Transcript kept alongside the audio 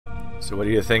So what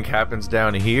do you think happens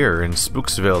down here in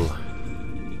Spooksville?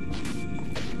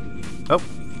 Oh,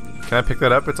 can I pick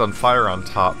that up? It's on fire on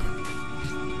top.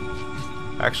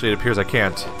 Actually, it appears I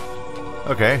can't.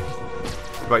 Okay.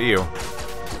 What about you?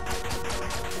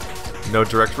 No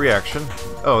direct reaction.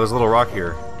 Oh, there's a little rock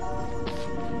here.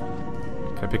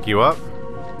 Can I pick you up?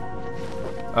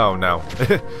 Oh, no.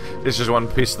 It's just one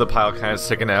piece of the pile kind of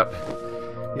sticking out.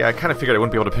 Yeah, I kind of figured I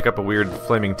wouldn't be able to pick up a weird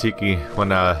flaming tiki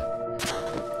when,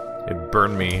 it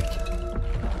burned me.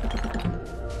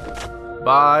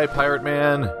 Bye, Pirate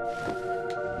Man!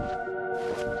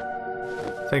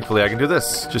 Thankfully, I can do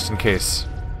this, just in case.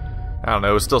 I don't know,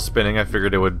 it was still spinning, I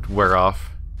figured it would wear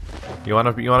off. You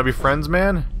wanna be friends,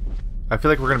 man? I feel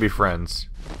like we're gonna be friends.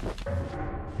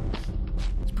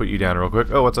 Let's put you down real quick.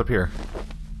 Oh, what's up here?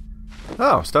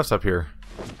 Oh, stuff's up here.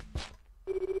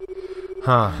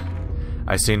 Huh.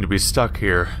 I seem to be stuck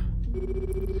here.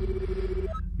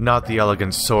 Not the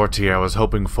elegant sortie I was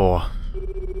hoping for.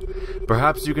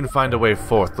 Perhaps you can find a way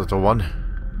forth, little one.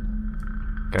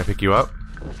 Can I pick you up?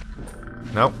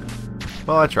 Nope.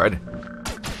 Well, I tried.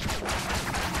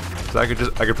 So I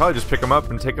could probably just pick him up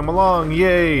and take him along,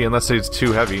 yay! Unless it's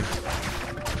too heavy.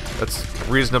 That's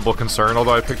reasonable concern,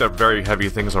 although I picked up very heavy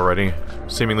things already,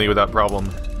 seemingly without problem.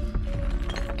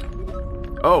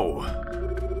 Oh!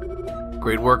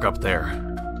 Great work up there.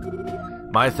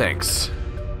 My thanks.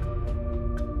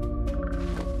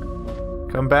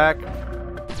 Come back.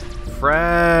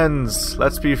 Friends!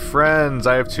 Let's be friends!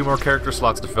 I have 2 more character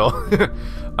slots to fill.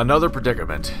 Another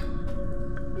predicament.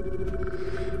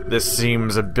 This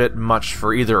seems a bit much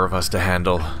for either of us to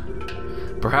handle.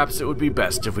 Perhaps it would be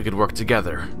best if we could work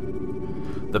together.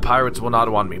 The pirates will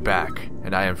not want me back,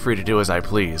 and I am free to do as I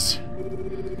please.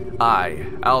 I,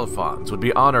 Alphonse, would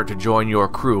be honored to join your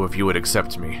crew if you would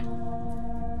accept me.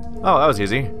 Oh, that was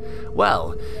easy.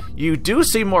 Well, you do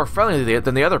seem more friendly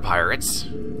than the other pirates.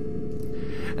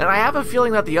 And I have a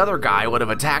feeling that the other guy would have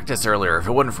attacked us earlier if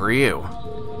it wasn't for you.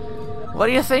 What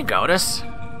do you think, Otus?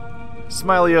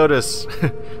 Smiley Otus.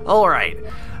 Alright,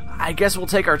 I guess we'll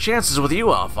take our chances with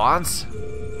you, Alphonse.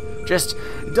 Just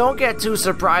don't get too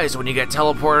surprised when you get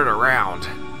teleported around.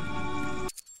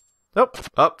 Oh,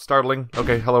 startling.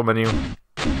 Okay, hello menu.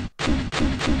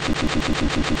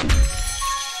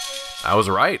 I was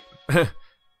right.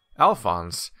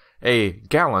 Alphonse, a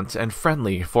gallant and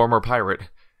friendly former pirate,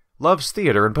 loves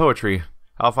theater and poetry.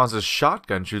 Alphonse's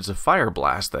shotgun shoots a fire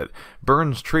blast that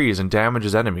burns trees and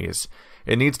damages enemies.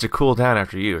 It needs to cool down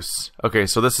after use. Okay,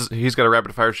 so he's got a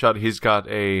rapid fire shot, he's got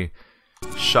a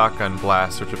shotgun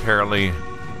blast, which apparently,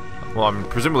 well,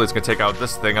 presumably it's gonna take out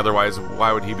this thing, otherwise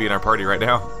why would he be in our party right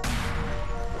now?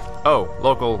 Oh,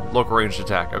 local ranged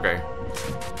attack, okay.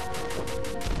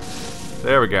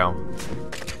 There we go.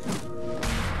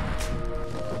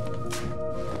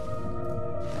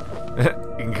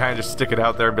 You can kind of just stick it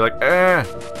out there and be like,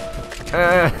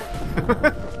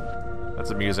 That's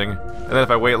amusing. And then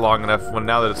if I wait long enough,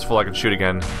 now that it's full, I can shoot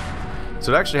again.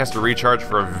 So it actually has to recharge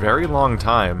for a very long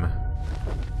time.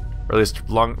 Or at least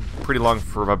pretty long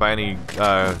by any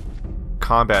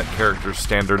combat character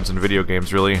standards in video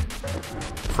games, really.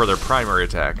 For their primary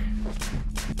attack.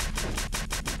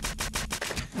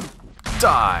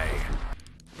 Die!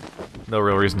 No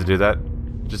real reason to do that.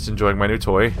 Just enjoying my new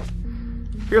toy.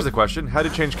 Here's the question, how to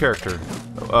change character?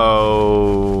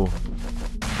 Oh...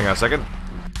 Hang on a second.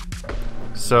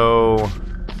 So...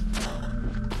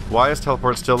 Why is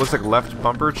teleport still? Looks like left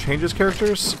bumper changes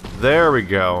characters? There we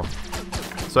go.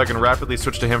 So I can rapidly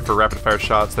switch to him for rapid fire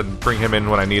shots, then bring him in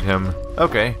when I need him.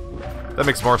 Okay. That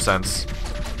makes more sense.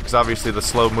 Because obviously the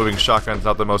slow moving shotgun's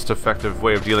not the most effective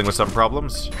way of dealing with some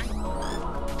problems.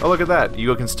 Oh, look at that.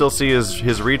 You can still see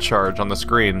his recharge on the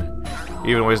screen,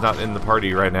 even when he's not in the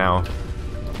party right now.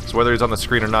 So whether he's on the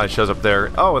screen or not, he shows up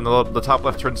there. Oh, and the top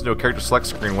left turns into a character select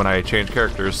screen when I change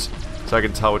characters, so I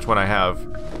can tell which one I have,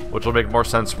 which will make more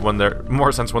sense when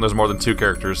there's more than 2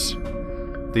 characters.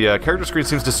 The character screen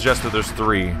seems to suggest that there's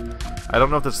 3. I don't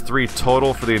know if that's 3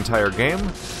 total for the entire game,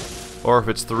 or if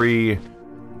it's 3.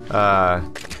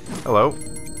 Hello.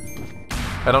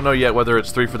 I don't know yet whether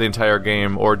it's 3 for the entire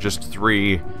game or just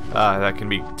 3 that can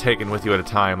be taken with you at a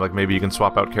time. Like maybe you can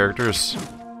swap out characters.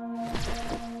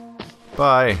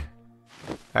 Bye.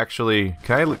 Actually,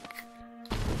 can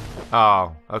I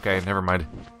oh, okay, never mind.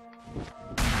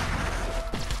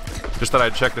 Just thought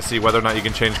I'd check to see whether or not you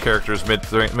can change characters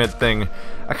mid-thing.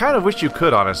 I kind of wish you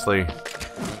could, honestly.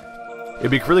 It'd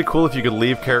be really cool if you could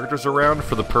leave characters around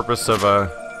for the purpose of,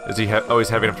 always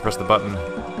having to press the button.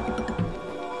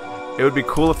 It would be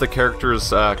cool if the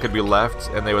characters could be left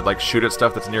and they would, like, shoot at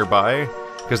stuff that's nearby.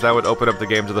 because that would open up the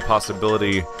game to the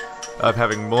possibility of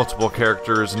having multiple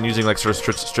characters and using like sort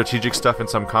of strategic stuff in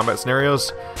some combat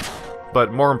scenarios.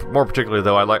 But more particularly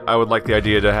though, I would like the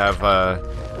idea to have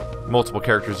multiple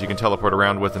characters you can teleport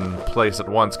around with and place at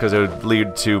once, because it would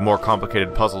lead to more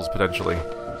complicated puzzles potentially.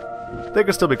 They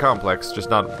could still be complex, just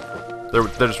not... There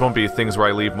just won't be things where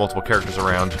I leave multiple characters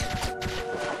around.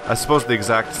 I suppose the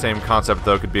exact same concept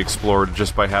though could be explored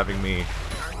just by having me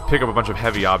pick up a bunch of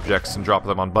heavy objects and drop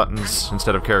them on buttons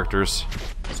instead of characters.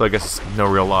 So I guess it's no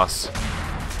real loss.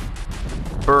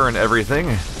 Burn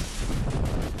everything.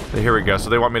 Here we go. So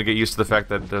they want me to get used to the fact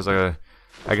that there's I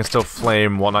can still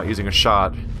flame while not using a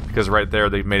shot, because right there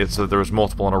they made it so that there was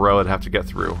multiple in a row I'd have to get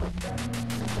through.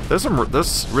 There's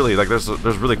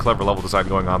really clever level design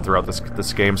going on throughout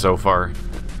this game so far.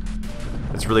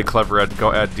 It's really clever at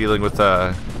dealing with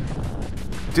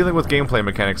gameplay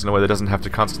mechanics in a way that doesn't have to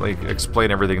constantly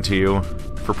explain everything to you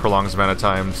for prolonged amount of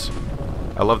times.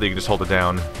 I love that you can just hold it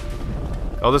down.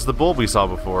 Oh, this is the bulb we saw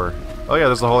before. Oh yeah,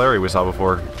 this is the whole area we saw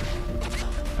before.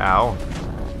 Ow.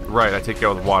 Right, I take you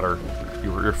out with water.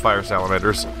 Your fire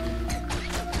salamanders.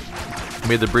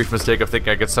 Made the brief mistake of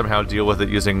thinking I could somehow deal with it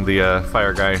using the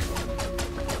fire guy.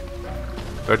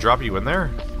 Do I drop you in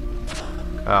there?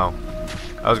 Oh.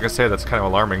 I was gonna say, that's kind of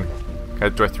alarming.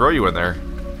 Do I throw you in there?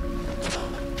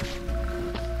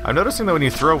 I'm noticing that when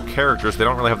you throw characters, they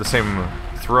don't really have the same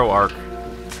throw arc.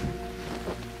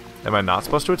 Am I not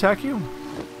supposed to attack you?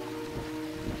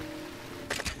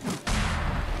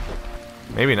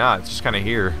 Maybe not, it's just kind of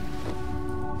here.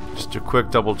 Just a quick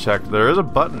double check. There is a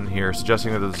button here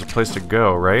suggesting that there's a place to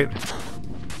go, right?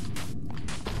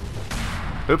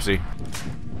 Oopsie.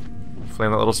 Flame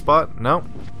that little spot? No.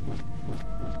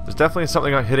 There's definitely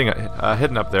something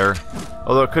hidden up there.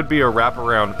 Although it could be a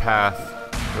wraparound path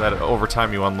that over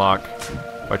time you unlock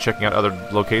by checking out other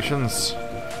locations.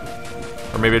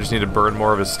 Or maybe I just need to burn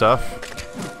more of his stuff.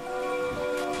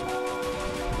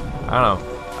 I don't know.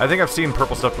 I think I've seen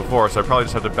purple stuff before, so I probably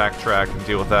just have to backtrack and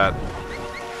deal with that.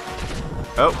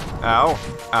 Oh, ow,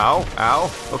 ow,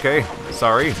 ow. Okay,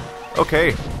 sorry.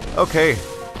 Okay, okay.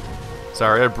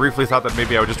 Sorry, I briefly thought that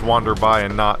maybe I would just wander by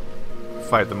and not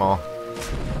fight them all.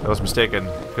 I was mistaken,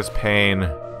 because pain.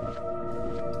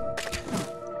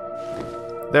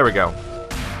 There we go.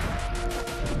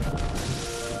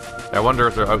 I wonder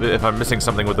if I'm missing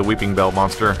something with the Weeping Bell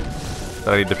monster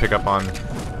that I need to pick up on.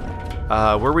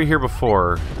 Were we here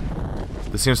before?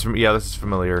 This seems yeah, this is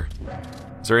familiar.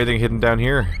 Is there anything hidden down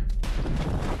here?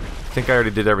 I think I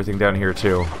already did everything down here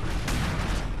too.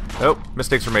 Oh,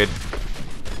 mistakes were made.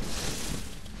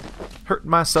 Hurt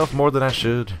myself more than I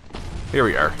should. Here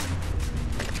we are.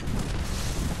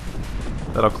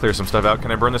 That'll clear some stuff out.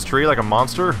 Can I burn this tree like a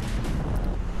monster?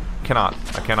 Cannot.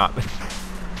 I cannot.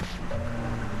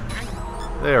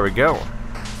 There we go.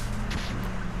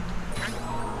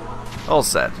 All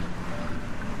set.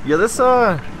 Yeah, this,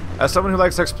 as someone who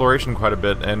likes exploration quite a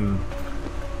bit, and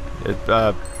it,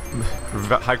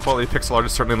 high-quality pixel art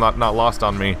is certainly not lost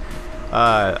on me,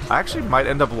 I actually might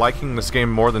end up liking this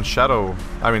game more than Shovel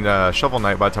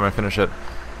Knight by the time I finish it.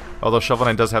 Although Shovel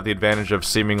Knight does have the advantage of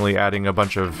seemingly adding a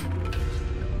bunch of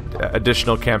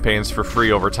additional campaigns for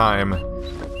free over time.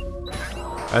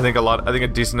 I think a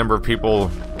decent number of people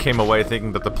came away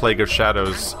thinking that the Plague of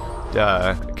Shadows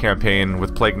campaign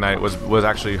with Plague Knight was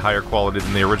actually higher quality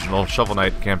than the original Shovel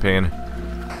Knight campaign. It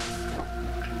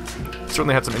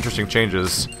certainly had some interesting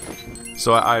changes.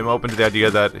 So I'm open to the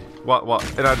idea that,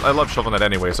 and I love Shovel Knight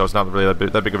anyway, so it's not really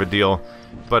that big of a deal.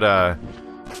 But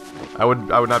I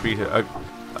would not be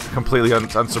completely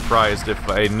unsurprised if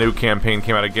a new campaign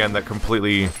came out again that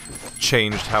completely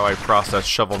changed how I process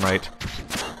Shovel Knight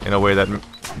in a way that...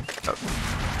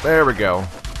 there we go.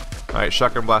 Alright,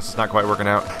 Shotgun Blast is not quite working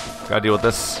out. Gotta deal with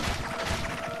this.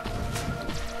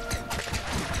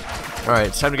 Alright,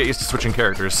 it's time to get used to switching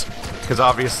characters. Because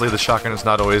obviously the shotgun is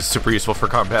not always super useful for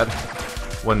combat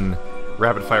when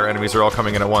rapid-fire enemies are all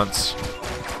coming in at once.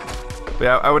 But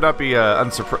yeah, I would not be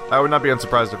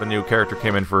unsurprised if a new character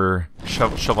came in for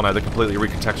Shovel Knight that completely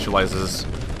recontextualizes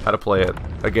how to play it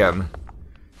again.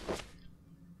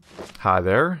 Hi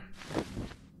there.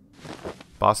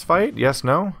 Boss fight? Yes,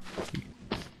 no?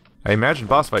 I imagine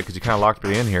boss fight because you kind of locked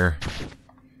me in here.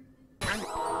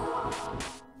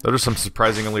 Those are some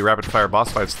surprisingly rapid-fire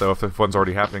boss fights, though, if one's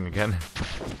already happening again.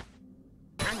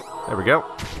 There we go.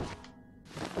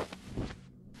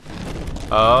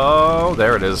 Oh,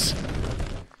 there it is.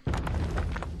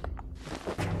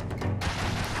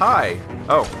 Hi.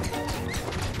 Oh.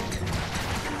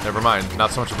 Never mind. Not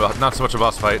so much a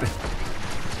boss fight.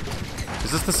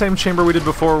 Is this the same chamber we did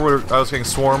before where I was getting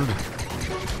swarmed?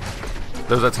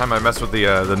 There was that time I messed with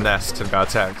the nest and got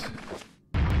attacked.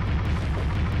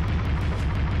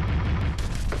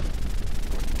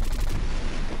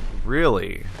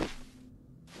 Really?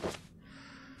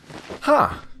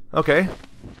 Huh. Okay.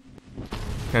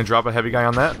 Can I drop a heavy guy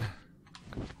on that?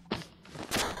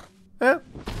 Eh,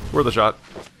 worth a shot.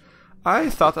 I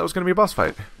thought that was going to be a boss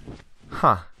fight.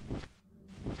 Huh.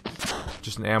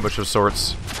 Just an ambush of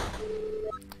sorts.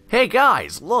 Hey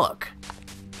guys, look!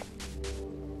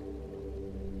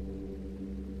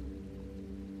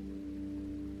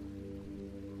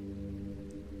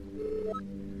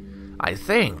 I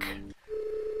think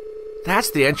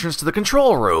that's the entrance to the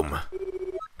control room.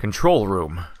 Control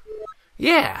room?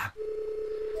 Yeah.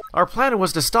 Our plan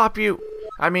was to stop you...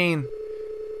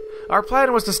 Our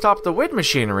plan was to stop the wind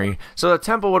machinery so the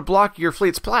temple would block your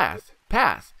fleet's path.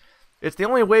 It's the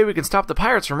only way we can stop the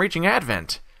pirates from reaching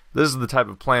Advent. This is the type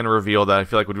of plan reveal that I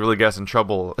feel like would really get us in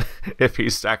trouble if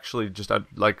he's actually just,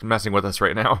 like, messing with us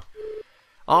right now.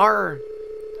 Are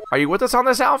you with us on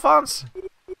this, Alphonse?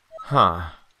 Huh.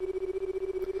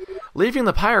 Leaving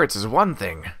the pirates is one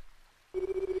thing.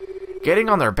 Getting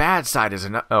on their bad side is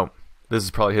another... Oh, this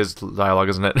is probably his dialogue,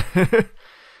 isn't it?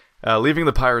 Leaving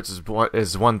the pirates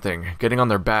is one thing. Getting on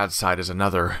their bad side is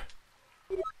another.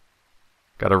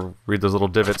 Gotta read those little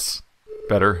divots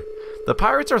better. The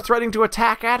pirates are threatening to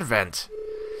attack Advent.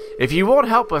 If you won't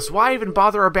help us, why even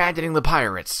bother abandoning the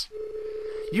pirates?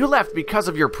 You left because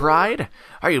of your pride?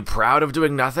 Are you proud of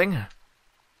doing nothing?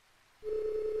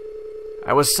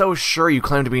 I was so sure you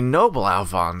claimed to be noble,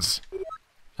 Alphonse.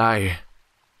 I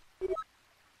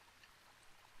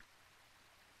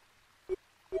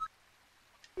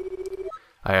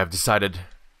have decided.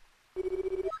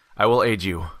 I will aid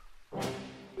you.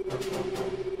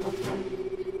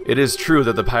 It is true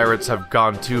that the pirates have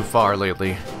gone too far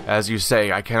lately. As you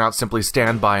say, I cannot simply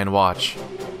stand by and watch.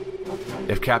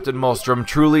 If Captain Molstrom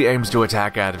truly aims to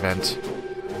attack Advent,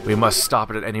 we must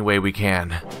stop it any way we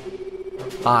can.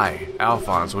 I,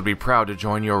 Alphonse, would be proud to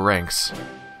join your ranks.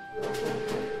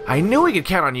 I knew we could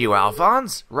count on you,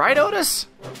 Alphonse. Right, Otus?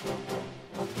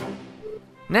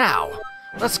 Now,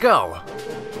 let's go.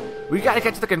 We gotta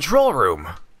get to the control room.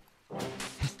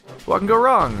 What can go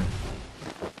wrong?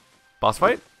 Boss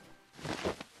fight?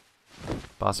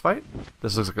 Boss fight?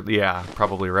 This looks like... yeah,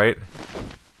 probably, right?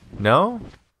 No?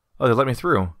 Oh, they let me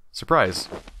through. Surprise.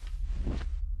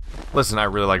 Listen, I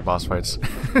really like boss fights.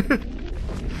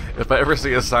 If I ever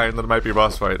see a sign that it might be a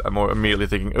boss fight, I'm immediately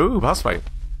thinking, ooh, boss fight.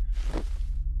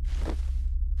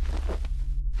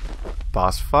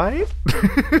 Boss fight?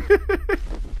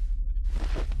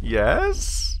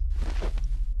 Yes?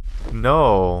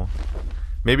 No.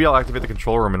 Maybe I'll activate the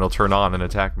control room and it'll turn on and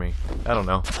attack me. I don't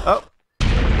know. Oh!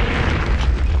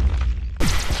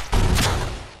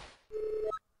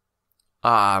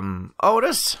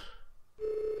 Otus?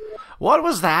 What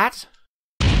was that?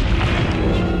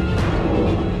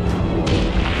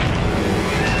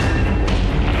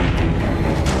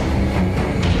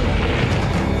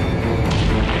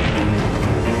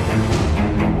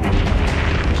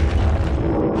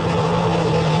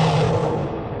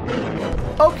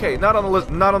 Okay, not on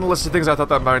the list of things I thought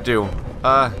that might do.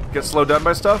 Get slowed down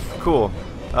by stuff? Cool.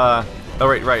 Oh,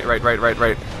 right.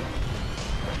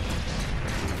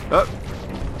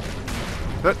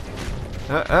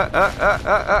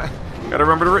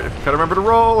 Gotta remember to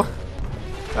roll.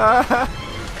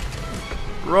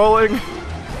 Rolling.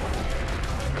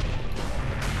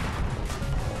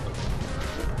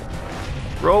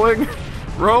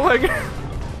 Rolling.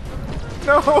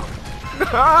 No.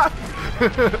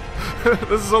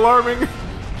 This is alarming.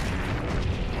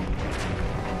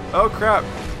 Oh crap.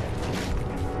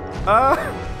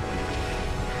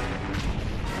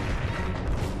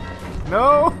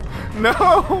 No.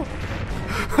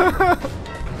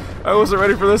 I wasn't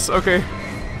ready for this. Okay.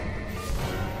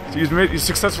 So you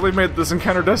successfully made this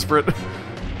encounter desperate.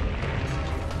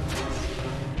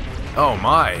 Oh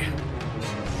my.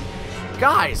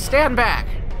 Guys, stand back.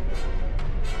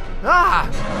 Ah!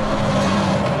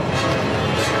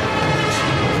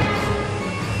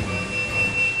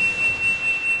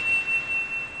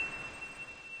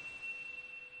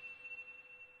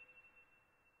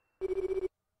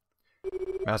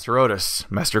 Master Otus,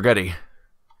 Master Getty.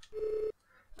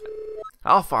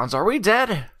 Alphonse, are we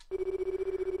dead?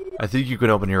 I think you can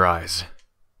open your eyes.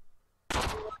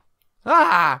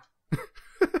 Ah!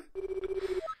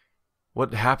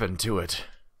 What happened to it?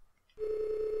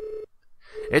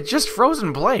 It just froze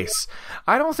in place.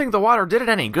 I don't think the water did it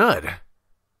any good.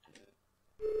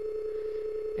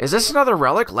 Is this another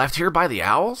relic left here by the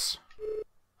owls?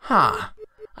 Huh.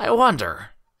 I wonder.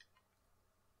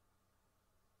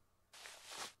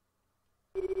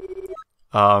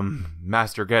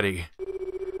 Master Getty.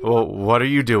 Well, what are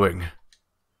you doing?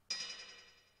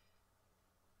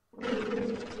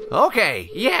 Okay,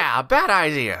 yeah, bad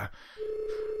idea.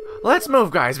 Let's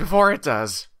move, guys, before it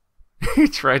does. He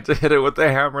tried to hit it with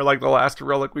the hammer like the last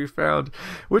relic we found,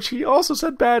 which he also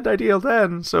said bad idea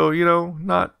then, so, you know,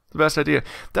 not the best idea.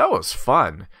 That was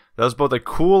fun. That was both a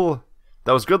cool...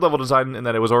 That was good level design in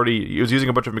that it was using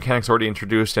a bunch of mechanics already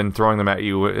introduced and throwing them at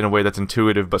you in a way that's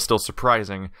intuitive but still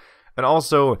surprising. And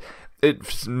also,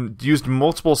 it used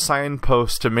multiple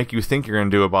signposts to make you think you're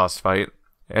going to do a boss fight,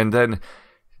 and then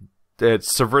it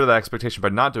subverted that expectation by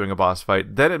not doing a boss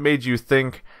fight. Then it made you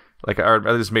think, like, or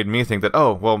at least made me think that,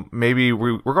 oh, well, maybe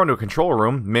we're going to a control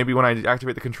room. Maybe when I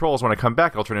activate the controls, when I come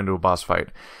back, I'll turn into a boss fight.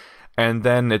 And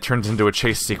then it turns into a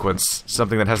chase sequence,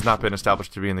 something that has not been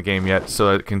established to be in the game yet, so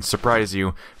that it can surprise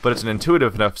you. But it's an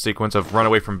intuitive enough sequence of run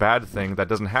away from bad thing that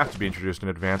doesn't have to be introduced in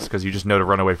advance, because you just know to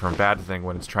run away from bad thing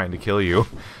when it's trying to kill you.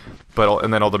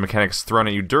 And then all the mechanics thrown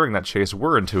at you during that chase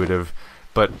were intuitive,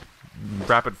 but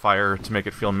rapid fire to make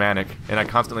it feel manic. And I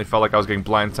constantly felt like I was getting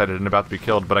blindsided and about to be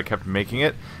killed, but I kept making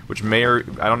it, which I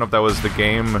don't know if that was the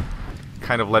game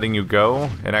kind of letting you go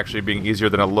and actually being easier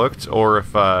than it looked, or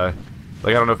if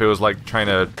like, I don't know if it was like trying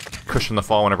to cushion the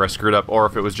fall whenever I screwed up, or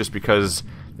if it was just because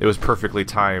it was perfectly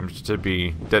timed to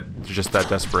be just that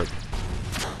desperate.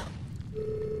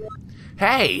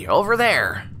 Hey, over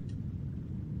there.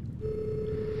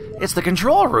 It's the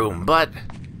control room, but...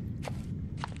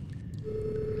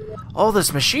 all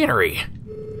this machinery.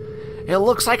 It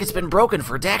looks like it's been broken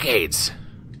for decades.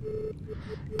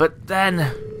 But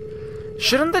then...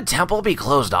 shouldn't the temple be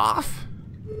closed off?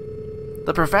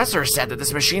 The professor said that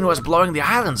this machine was blowing the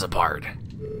islands apart.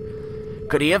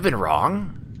 Could he have been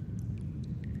wrong?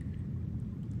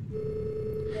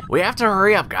 We have to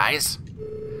hurry up, guys.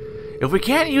 If we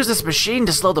can't use this machine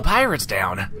to slow the pirates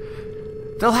down,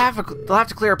 they'll have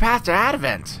to clear a path to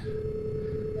Advent.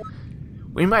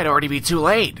 We might already be too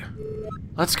late.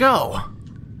 Let's go.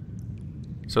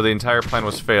 So the entire plan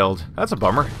was failed. That's a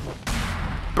bummer.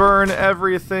 Burn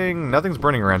everything. Nothing's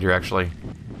burning around here, actually.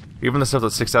 Even the stuff that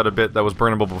sticks out a bit that was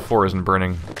burnable before isn't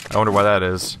burning. I wonder why that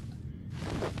is.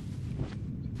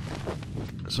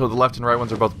 So the left and right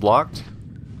ones are both blocked?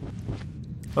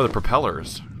 Oh, the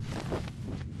propellers.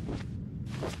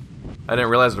 I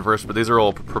didn't realize it at first, but these are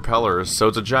all propellers. So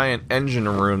it's a giant engine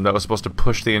room that was supposed to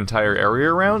push the entire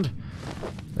area around?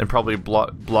 And probably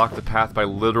block the path by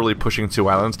literally pushing two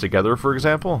islands together, for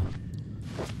example?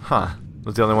 Huh.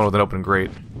 That's the only one with an open grate.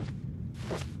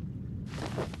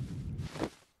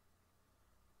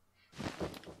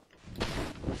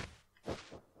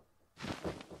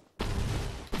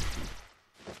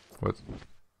 What?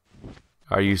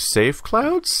 Are you safe,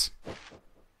 Clouds?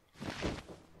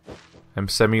 I'm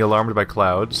semi-alarmed by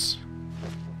Clouds.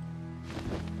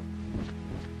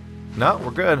 No, we're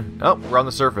good. Oh, we're on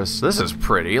the surface. This is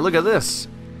pretty. Look at this.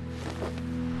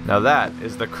 Now that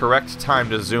is the correct time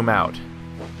to zoom out.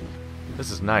 This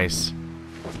is nice.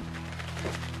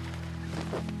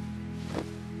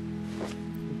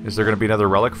 Is there going to be another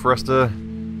relic for us to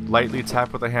lightly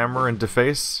tap with a hammer and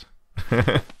deface?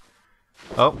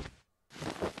 Oh.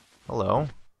 Hello.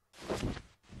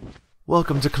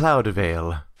 Welcome to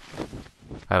Cloudvale.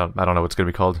 I don't know what's gonna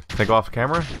be called. Can I go off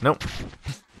camera? Nope.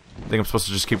 I think I'm supposed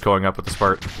to just keep going up with this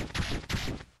part.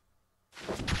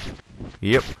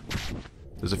 Yep.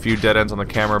 There's a few dead ends on the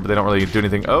camera, but they don't really do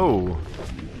anything. Oh!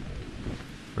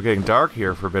 We're getting dark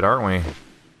here for a bit, aren't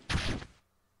we?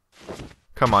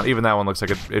 Come on, even that one looks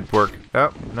like it'd work.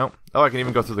 Oh, no. Oh, I can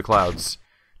even go through the clouds.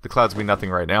 The clouds mean nothing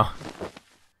right now.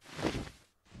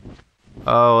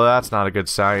 Oh, that's not a good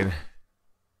sign.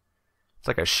 It's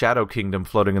like a shadow kingdom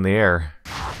floating in the air.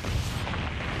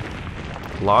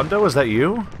 Londo, is that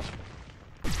you?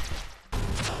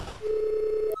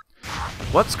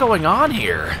 What's going on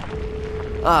here?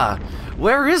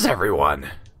 Where is everyone?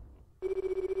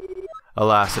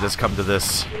 Alas, it has come to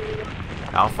this.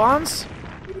 Alphonse?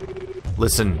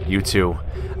 Listen, you two.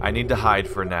 I need to hide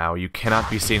for now. You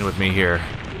cannot be seen with me here.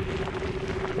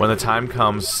 When the time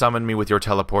comes, summon me with your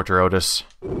teleporter, Otus.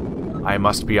 I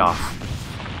must be off.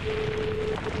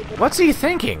 What's he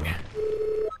thinking?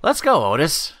 Let's go,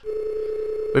 Otus.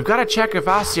 We've got to check if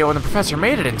Asio and the professor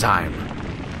made it in time.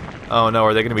 Oh no,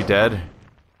 are they going to be dead?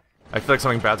 I feel like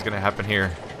something bad's going to happen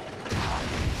here.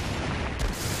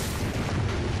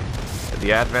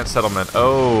 The Advent Settlement.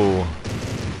 Oh.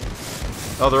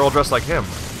 Oh, they're all dressed like him.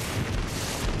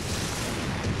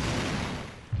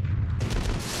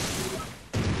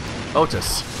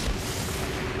 Otus.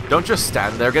 Don't just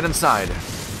stand there, get inside.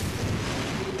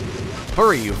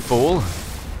 Hurry, you fool.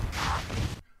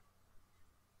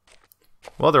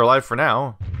 Well, they're alive for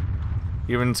now.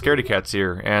 Even Scaredy Cat's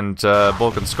here, and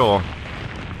Bulk and Skull.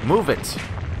 Move it.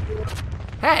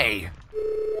 Hey!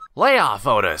 Lay off,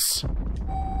 Otus.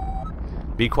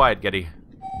 Be quiet, Getty.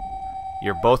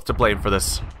 You're both to blame for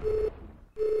this.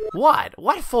 What?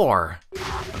 What for?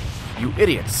 You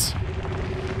idiots.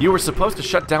 You were supposed to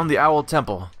shut down the Owl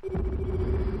Temple.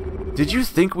 Did you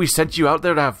think we sent you out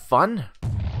there to have fun?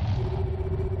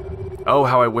 Oh,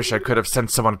 how I wish I could have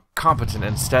sent someone competent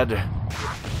instead.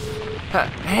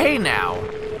 Hey now!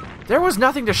 There was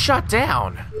nothing to shut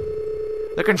down.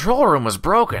 The control room was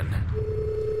broken.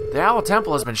 The Owl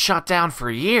Temple has been shut down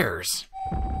for years.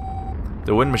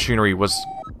 The wind machinery was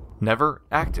never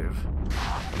active.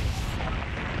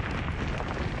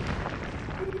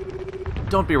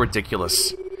 Don't be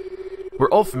ridiculous. We're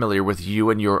all familiar with you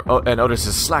and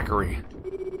Otus's slackery.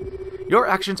 Your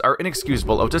actions are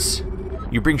inexcusable, Otus.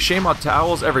 You bring shame to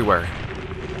owls everywhere.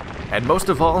 And most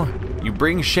of all, you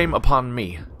bring shame upon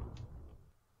me.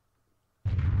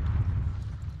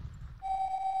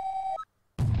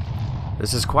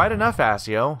 This is quite enough,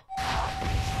 Asio.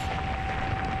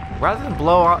 Rather than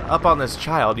blow up on this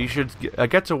child, you should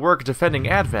get to work defending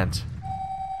Advent.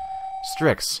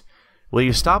 Strix, will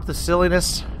you stop the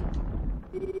silliness?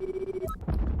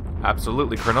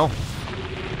 Absolutely, Colonel.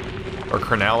 Or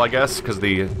Colonel, I guess, because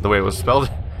the way it was spelled.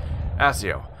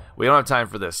 Asio, we don't have time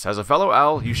for this. As a fellow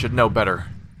owl, you should know better.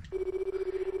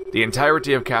 The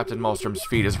entirety of Captain Malmstrom's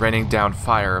fleet is raining down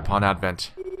fire upon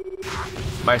Advent.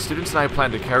 My students and I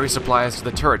plan to carry supplies to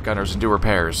the turret gunners and do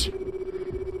repairs.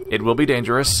 It will be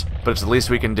dangerous, but it's the least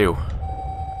we can do.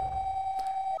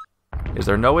 Is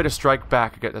there no way to strike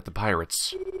back at the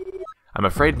pirates? I'm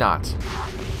afraid not.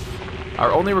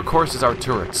 Our only recourse is our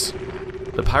turrets.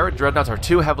 The pirate dreadnoughts are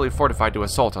too heavily fortified to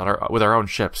assault with our own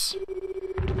ships.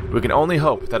 We can only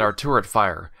hope that our turret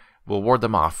fire will ward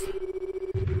them off.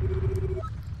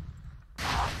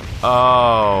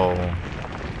 Oh.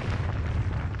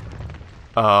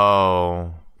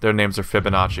 Oh. Their names are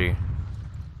Fibonacci.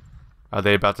 Are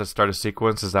they about to start a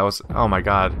sequence? Is that what's... Oh my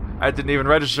god. I didn't even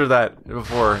register that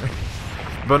before.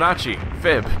 Bonacci.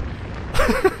 Fib.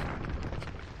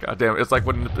 God damn, it's like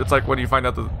when you find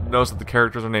out that the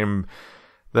characters are named...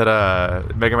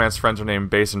 That Mega Man's friends are named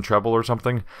Bass and Treble or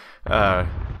something. Or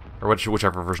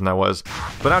whichever version that was.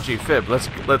 Bonacci, Fib, let's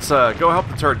go help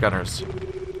the turret gunners.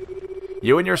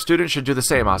 You and your students should do the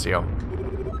same, Asio.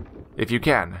 If you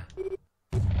can.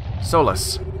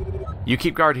 Solus, you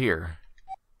keep guard here.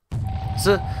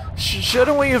 So,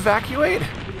 shouldn't we evacuate?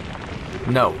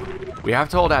 No, we have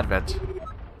to hold Advent.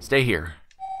 Stay here.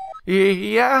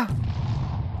 Yeah?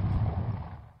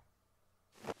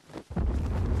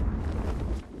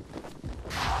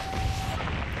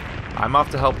 I'm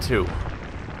off to help too.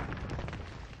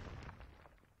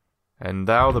 And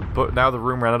now the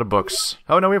room ran out of books.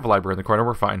 Oh no, we have a library in the corner,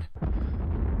 we're fine.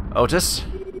 Otus,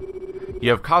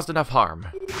 you have caused enough harm.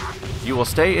 You will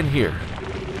stay in here.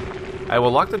 I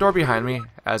will lock the door behind me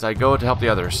as I go to help the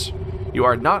others. You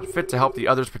are not fit to help the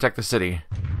others protect the city.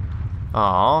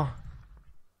 Aww.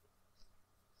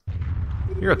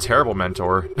 You're a terrible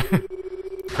mentor.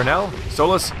 Cornell,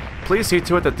 Solus, please see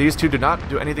to it that these two do not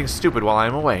do anything stupid while I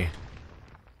am away.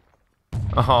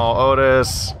 Oh,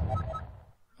 Otus.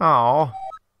 Oh.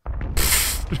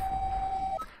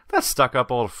 That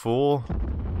stuck-up old fool.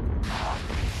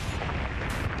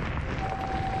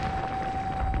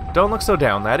 Don't look so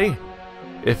down, laddie.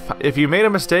 If you made a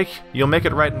mistake, you'll make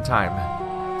it right in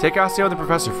time. Take Asio and the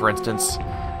professor, for instance.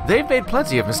 They've made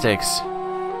plenty of mistakes.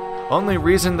 Only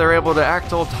reason they're able to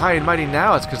act all high and mighty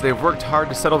now is because they've worked hard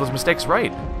to settle those mistakes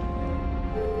right.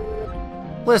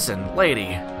 Listen,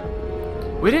 lady.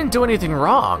 We didn't do anything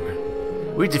wrong.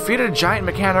 We defeated a giant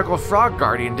mechanical frog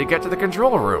guardian to get to the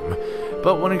control room,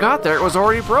 but when we got there, it was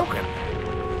already broken.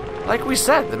 Like we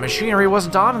said, the machinery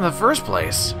wasn't on in the first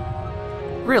place.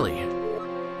 Really?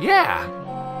 Yeah.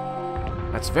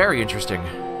 That's very interesting.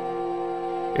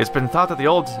 It's been thought that the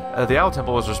Owl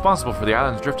Temple was responsible for the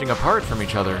islands drifting apart from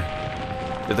each other.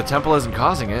 If the temple isn't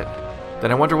causing it,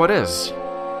 then I wonder what is.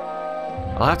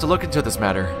 I'll have to look into this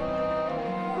matter.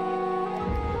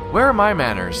 Where are my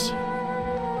manners?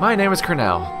 My name is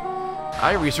Cornell.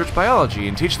 I research biology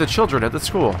and teach the children at the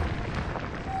school.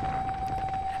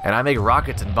 And I make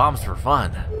rockets and bombs for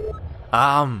fun.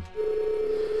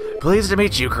 Pleased to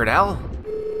meet you, Cornell.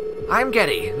 I'm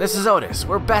Getty. This is Otus.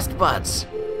 We're best buds.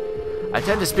 I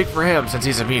tend to speak for him since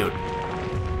he's a mute.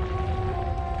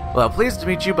 Well, pleased to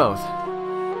meet you both.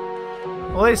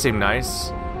 Well, they seem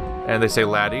nice. And they say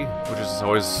laddie, which is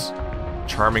always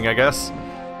charming, I guess.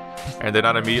 And they're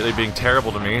not immediately being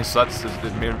terrible to me, so that's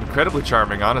incredibly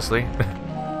charming, honestly.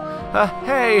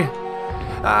 Hey!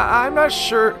 I'm not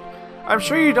sure... I'm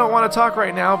sure you don't want to talk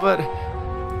right now, but...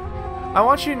 I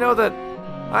want you to know that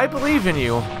I believe in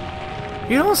you.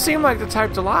 You don't seem like the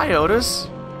type to lie, Otus.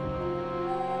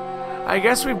 I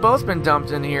guess we've both been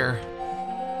dumped in here.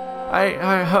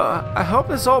 I hope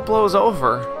this all blows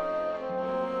over.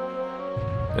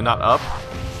 And not up?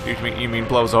 You mean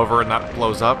blows over and not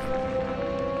blows up?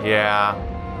 Yeah.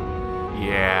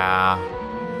 Yeah.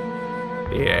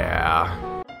 Yeah.